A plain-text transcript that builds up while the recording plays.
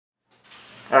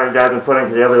Alright guys, I'm putting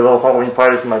together a little Halloween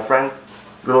party for my friends.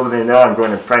 Little do they know I'm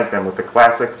going to prank them with the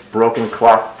classic broken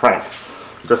clock prank.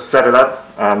 Just set it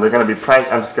up, they're going to be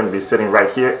pranked, I'm just going to be sitting right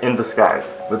here in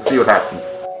disguise. Let's see what happens.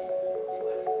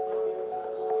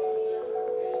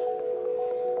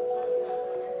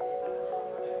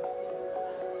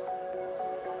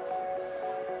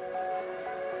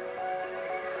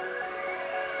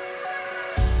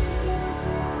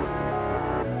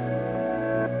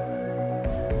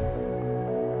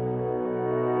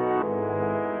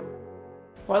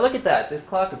 Why, look at that. This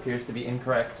clock appears to be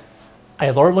incorrect.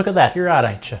 Hey, Lord, look at that. You're out,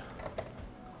 ain't you?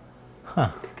 Huh.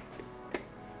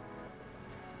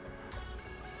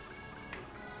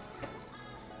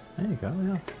 There you go,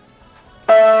 yeah.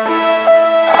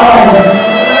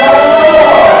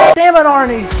 Damn it,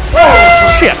 Arnie!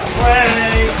 Oh, shit!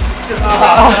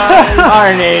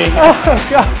 Arnie! Oh,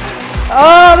 God.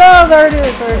 Oh, no, there it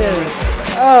is, there it is.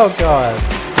 Oh, God.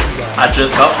 I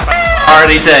just got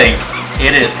Arnie Tank.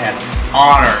 It is an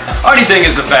honor. Arnie Tank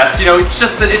is the best. You know, it's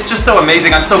just so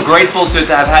amazing. I'm so grateful to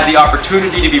have had the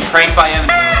opportunity to be pranked by him.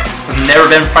 I've never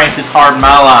been pranked this hard in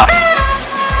my life.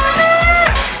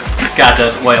 God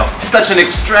does well. Such an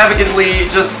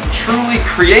extravagantly, just truly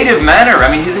creative manner.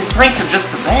 I mean, his pranks are just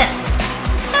the best.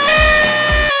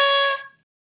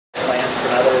 Plans for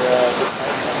another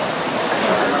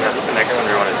the next one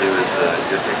you want to do is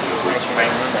you're taking the bleach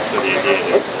prank. So the idea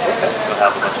is you'll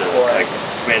have a bunch of like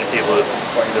random people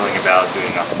milling about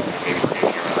doing nothing, maybe standing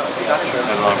around,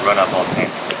 and they'll run up all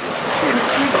tanks and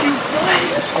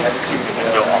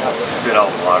they'll almost spit out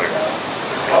water.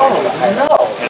 Oh no!